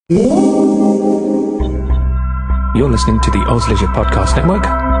You're listening to the OzLeisure Podcast Network.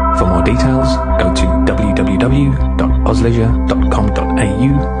 For more details, go to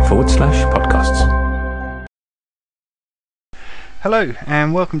www.ozleisure.com.au/podcasts. Hello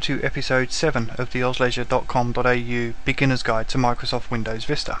and welcome to episode 7 of the OzLeisure.com.au Beginner's Guide to Microsoft Windows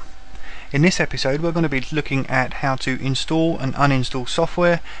Vista. In this episode we're going to be looking at how to install and uninstall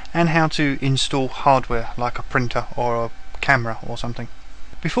software and how to install hardware like a printer or a camera or something.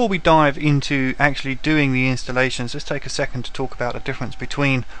 Before we dive into actually doing the installations, let's take a second to talk about the difference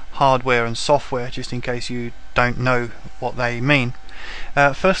between hardware and software, just in case you don't know what they mean.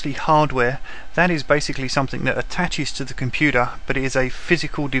 Firstly, hardware, that is basically something that attaches to the computer, but it is a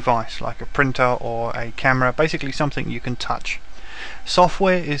physical device like a printer or a camera, basically something you can touch.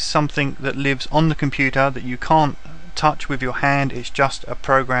 Software is something that lives on the computer that you can't touch with your hand, it's just a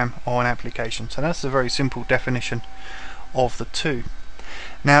program or an application. So that's a very simple definition of the two.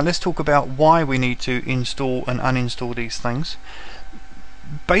 Now let's talk about why we need to install and uninstall these things.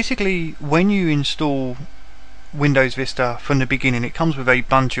 Basically, when you install Windows Vista from the beginning, it comes with a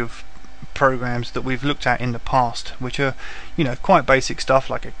bunch of programs that we've looked at in the past, which are, quite basic stuff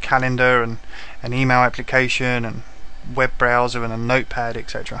like a calendar and an email application and web browser and a notepad,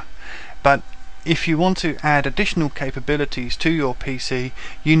 etc. But if you want to add additional capabilities to your PC,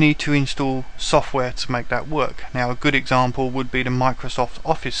 you need to install software to make that work. Now a good example would be the Microsoft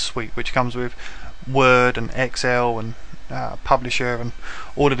Office suite, which comes with Word and Excel and Publisher and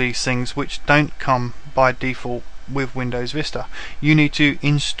all of these things, which don't come by default with Windows Vista. You need to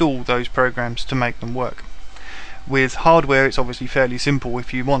install those programs to make them work. With hardware it's obviously fairly simple.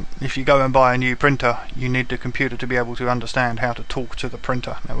 If you go and buy a new printer, you need the computer to be able to understand how to talk to the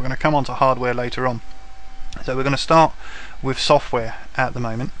printer. Now we're going to come on to hardware later on. So we're going to start with software at the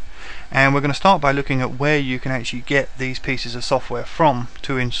moment, and we're going to start by looking at where you can actually get these pieces of software from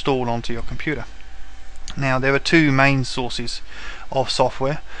to install onto your computer. Now there are two main sources of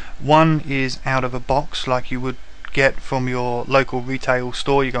software. One is out of a box, like you would get from your local retail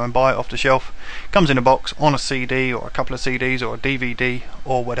store. You go and buy it off the shelf. It comes in a box on a CD or a couple of CDs or a DVD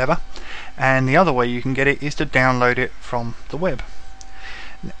or whatever. And the other way you can get it is to download it from the web.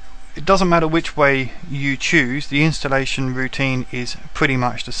 It doesn't matter which way you choose, the installation routine is pretty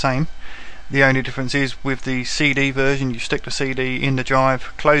much the same. The only difference is with the CD version, you stick the CD in the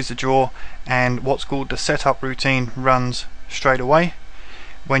drive, close the drawer, and what's called the setup routine runs straight away.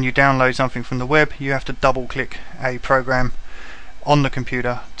 When you download something from the web, you have to double click a program on the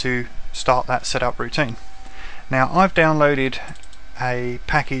computer to start that setup routine. Now I've downloaded a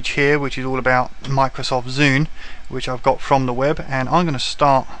package here which is all about Microsoft Zune, which I've got from the web, and I'm going to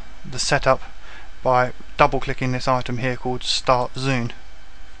start the setup by double clicking this item here called Start Zune.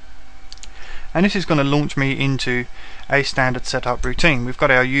 And this is going to launch me into a standard setup routine. We've got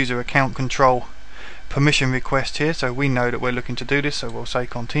our user account control permission request here, so we know that we're looking to do this, so we'll say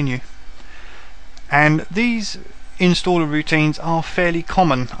continue. And these installer routines are fairly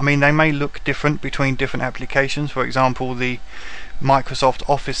common. I mean, they may look different between different applications. For example, the Microsoft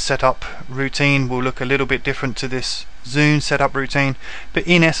Office setup routine will look a little bit different to this Zune setup routine, but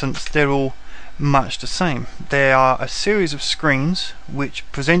in essence they're all much the same. There are a series of screens which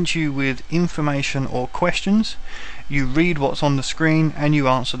present you with information or questions. You read what's on the screen and you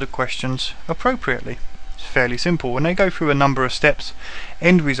answer the questions appropriately. It's fairly simple, and they go through a number of steps.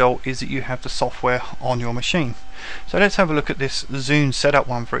 End result is that you have the software on your machine. So let's have a look at this Zune setup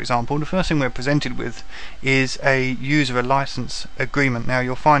one, for example. The first thing we're presented with is a user license agreement. Now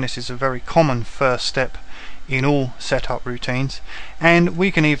you'll find this is a very common first step in all setup routines, and we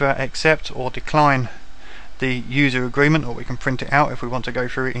can either accept or decline the user agreement, or we can print it out if we want to go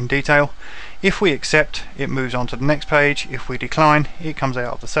through it in detail. If we accept, it moves on to the next page. If we decline, it comes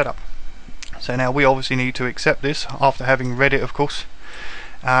out of the setup. So now we obviously need to accept this after having read it, of course,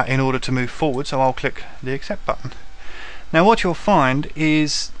 in order to move forward, so I'll click the accept button. Now what you'll find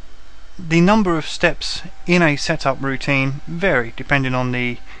is the number of steps in a setup routine vary depending on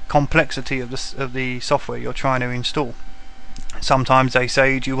the complexity of the software you're trying to install. Sometimes they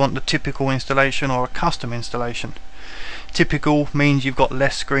say, do you want the typical installation or a custom installation? Typical means you've got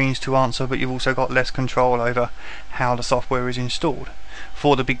less screens to answer, but you've also got less control over how the software is installed.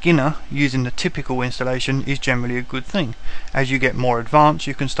 For the beginner, using the typical installation is generally a good thing. As you get more advanced,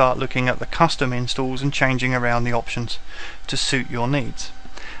 you can start looking at the custom installs and changing around the options to suit your needs.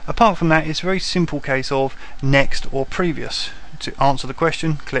 Apart from that, it's a very simple case of next or previous. To answer the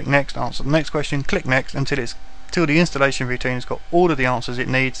question, click next, answer the next question, click next, until the installation routine has got all of the answers it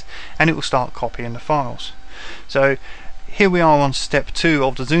needs, and it will start copying the files. So here we are on step 2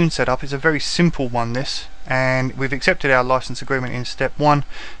 of the Zune setup. It's a very simple one, this, and we've accepted our license agreement in step 1.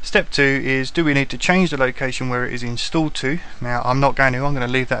 Step 2 is, do we need to change the location where it is installed to? Now I'm not going to, I'm going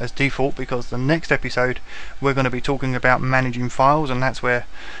to leave that as default, because the next episode we're going to be talking about managing files, and that's where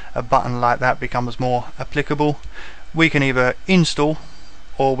a button like that becomes more applicable. We can either install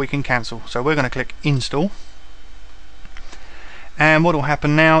or we can cancel, so we're going to click install. And what will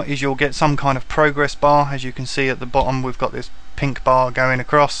happen now is you'll get some kind of progress bar. As you can see at the bottom, we've got this pink bar going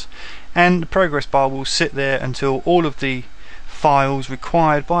across, and the progress bar will sit there until all of the files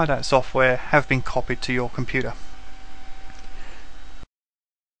required by that software have been copied to your computer.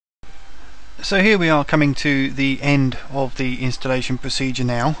 So here we are coming to the end of the installation procedure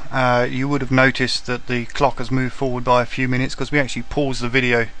now. You would have noticed that the clock has moved forward by a few minutes because we actually paused the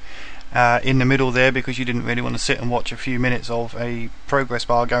video in the middle there, because you didn't really want to sit and watch a few minutes of a progress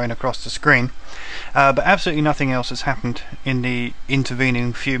bar going across the screen. But absolutely nothing else has happened in the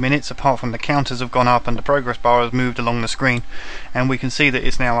intervening few minutes, apart from the counters have gone up and the progress bar has moved along the screen, and we can see that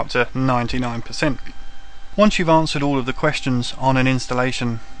it's now up to 99%. Once you've answered all of the questions on an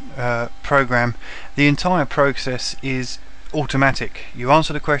installation program, the entire process is automatic. You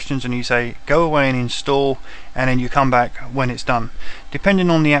answer the questions and you say go away and install, and then you come back when it's done. Depending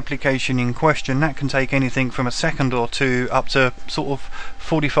on the application in question, that can take anything from a second or two up to sort of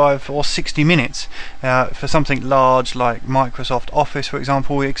 45 or 60 minutes. For something large like Microsoft Office, for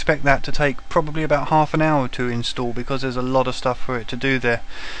example, we expect that to take probably about half an hour to install, because there's a lot of stuff for it to do there.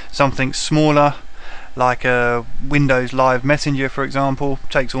 Something smaller like a Windows Live Messenger, for example,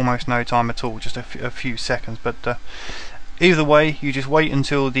 takes almost no time at all, just a few seconds. But either way, you just wait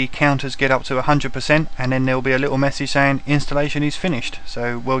until the counters get up to 100%, and then there'll be a little message saying installation is finished.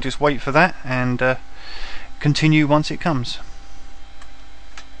 So we'll just wait for that and continue once it comes.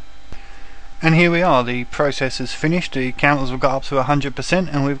 And here we are, the process is finished. The counters have got up to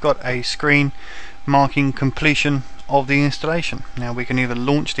 100%, and we've got a screen marking completion of the installation. Now we can either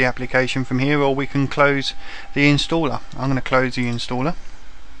launch the application from here, or we can close the installer. I'm going to close the installer,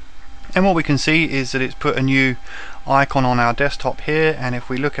 and what we can see is that it's put a new icon on our desktop here. And if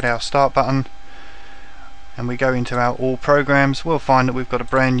we look at our start button and we go into our all programs, we'll find that we've got a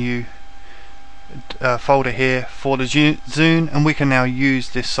brand new folder here for the Zune, and we can now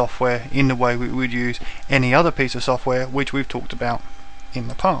use this software in the way we would use any other piece of software which we've talked about in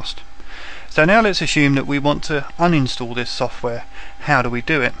the past. So now let's assume that we want to uninstall this software. How do we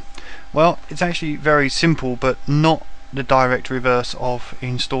do it? Well, it's actually very simple, but not the direct reverse of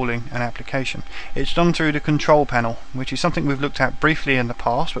installing an application. It's done through the control panel, which is something we've looked at briefly in the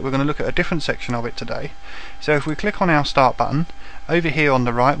past, but we're going to look at a different section of it today. So if we click on our start button, over here on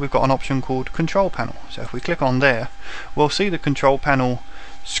the right we've got an option called control panel. So if we click on there, we'll see the control panel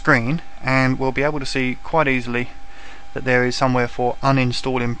screen, and we'll be able to see quite easily that there is somewhere for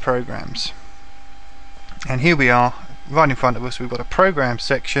uninstalling programs. And here we are, right in front of us we've got a program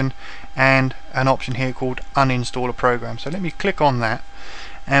section and an option here called uninstall a program. So let me click on that,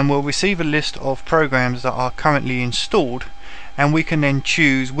 and we'll receive a list of programs that are currently installed, and we can then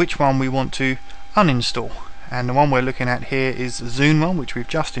choose which one we want to uninstall. And the one we're looking at here is the Zune one, which we've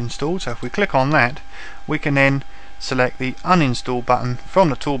just installed. So if we click on that, we can then select the uninstall button from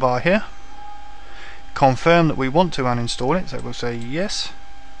the toolbar here, confirm that we want to uninstall it, so we'll say yes.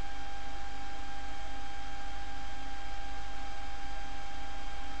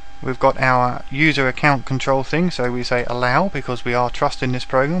 We've got our user account control thing, so we say allow because we are trusting this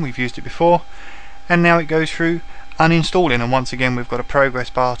program, we've used it before, and now it goes through uninstalling, and once again we've got a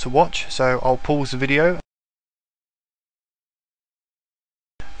progress bar to watch. So I'll pause the video.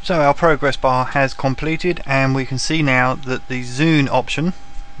 So our progress bar has completed, and we can see now that the Zune option,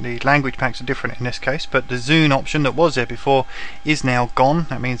 the language packs are different in this case, but the Zune option that was there before is now gone.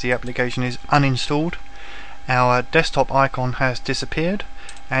 That means the application is uninstalled. Our desktop icon has disappeared,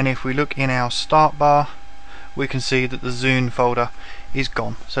 and if we look in our start bar we can see that the Zune folder is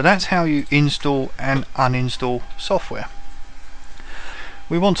gone. So that's how you install and uninstall software.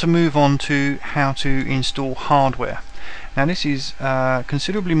 We want to move on to how to install hardware. Now this is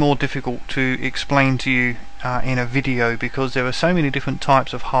considerably more difficult to explain to you in a video, because there are so many different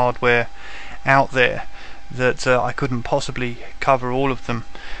types of hardware out there that I couldn't possibly cover all of them.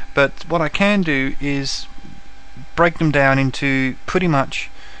 But what I can do is break them down into pretty much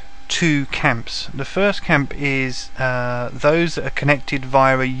two camps. The first camp is those that are connected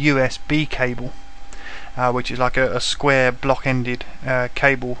via a USB cable, which is like a square block-ended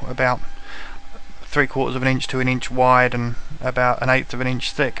cable about 3/4 of an inch to an inch wide and about 1/8 of an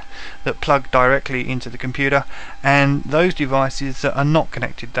inch thick that plug directly into the computer, and those devices that are not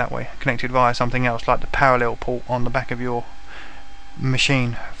connected that way, connected via something else like the parallel port on the back of your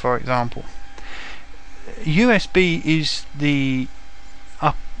machine, for example. USB is the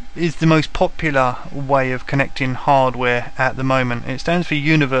most popular way of connecting hardware at the moment. It stands for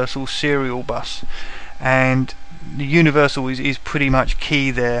Universal Serial Bus, and the universal is pretty much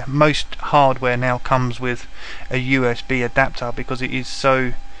key there. Most hardware now comes with a USB adapter because it is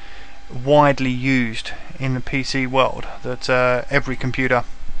so widely used in the PC world that every computer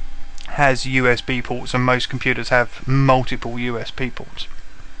has USB ports, and most computers have multiple USB ports.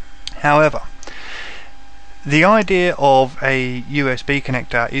 However, the idea of a USB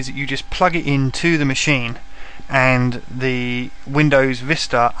connector is that you just plug it into the machine and the Windows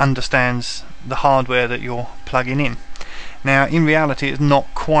Vista understands the hardware that you're plugging in. Now, in reality, it's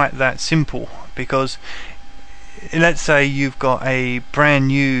not quite that simple, because let's say you've got a brand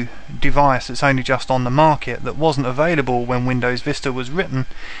new device that's only just on the market that wasn't available when Windows Vista was written.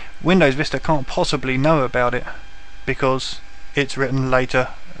 Windows Vista can't possibly know about it because it's written later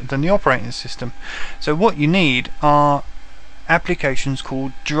than the operating system. So what you need are applications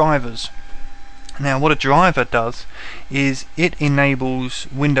called drivers. Now, what a driver does is it enables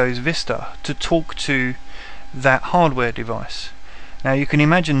Windows Vista to talk to that hardware device. Now, you can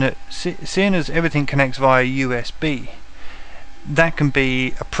imagine that seeing as everything connects via USB, that can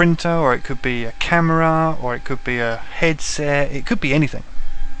be a printer, or it could be a camera, or it could be a headset, it could be anything.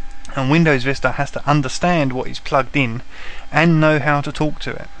 And Windows Vista has to understand what is plugged in and know how to talk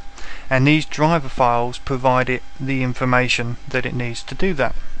to it. And these driver files provide it the information that it needs to do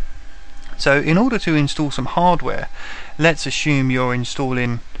that. So in order to install some hardware, let's assume you're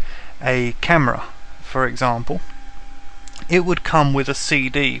installing a camera, for example. It would come with a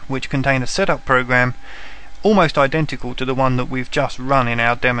CD which contains a setup program almost identical to the one that we've just run in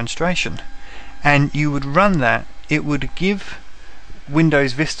our demonstration. And you would run that, it would give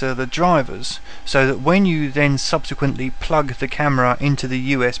Windows Vista the drivers, so that when you then subsequently plug the camera into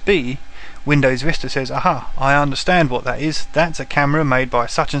the USB, Windows Vista says, aha, I understand what that is, that's a camera made by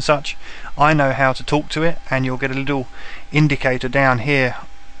such and such, I know how to talk to it, and you'll get a little indicator down here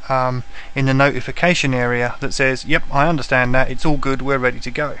in the notification area that says, yep, I understand that, it's all good, we're ready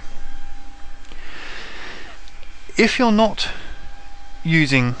to go. If you're not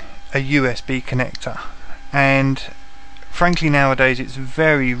using a USB connector, and frankly nowadays it's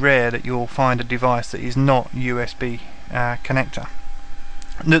very rare that you'll find a device that is not USB connector.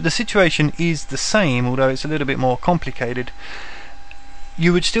 The situation is the same, although it's a little bit more complicated.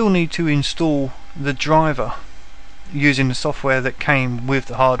 You would still need to install the driver using the software that came with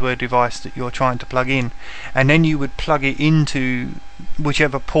the hardware device that you're trying to plug in, and then you would plug it into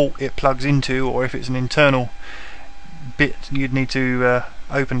whichever port it plugs into, or if it's an internal bit you'd need to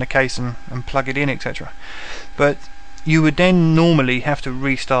open the case and plug it in, etc. But you would then normally have to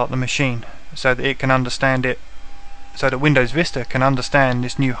restart the machine so that it can understand it, so that Windows Vista can understand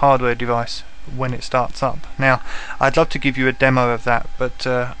this new hardware device when it starts up. Now, I'd love to give you a demo of that, but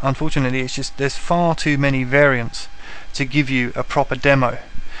unfortunately it's just there's far too many variants to give you a proper demo.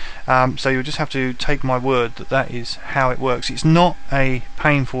 So you'll just have to take my word that that is how it works. It's not a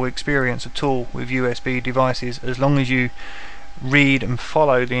painful experience at all with USB devices, as long as you read and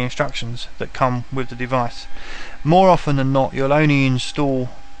follow the instructions that come with the device. More often than not, you'll only install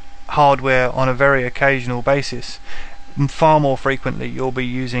hardware on a very occasional basis. Far more frequently you'll be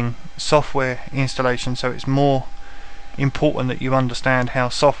using software installation, so it's more important that you understand how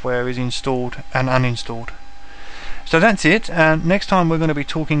software is installed and uninstalled. So that's it. Next time we're going to be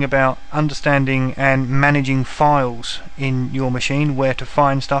talking about understanding and managing files in your machine, where to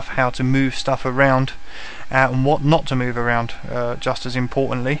find stuff, how to move stuff around, and what not to move around, just as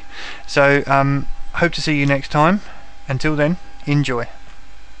importantly. So hope to see you next time. Until then, enjoy.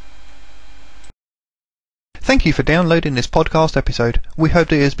 Thank you for downloading this podcast episode. We hope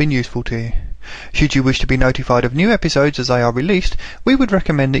that it has been useful to you. Should you wish to be notified of new episodes as they are released, we would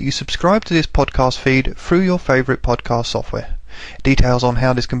recommend that you subscribe to this podcast feed through your favourite podcast software. Details on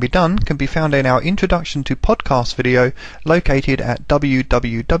how this can be done can be found in our Introduction to Podcast video located at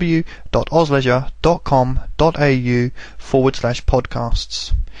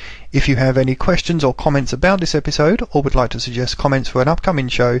www.ozleisure.com.au/podcasts. If you have any questions or comments about this episode, or would like to suggest comments for an upcoming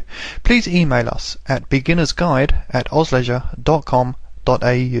show, please email us at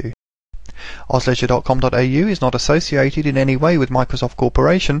beginnersguide@ozleisure.com.au. OzLeisure.com.au is not associated in any way with Microsoft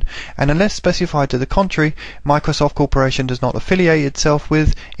Corporation, and unless specified to the contrary, Microsoft Corporation does not affiliate itself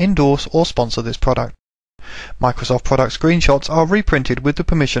with, endorse or sponsor this product. Microsoft product screenshots are reprinted with the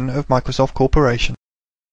permission of Microsoft Corporation.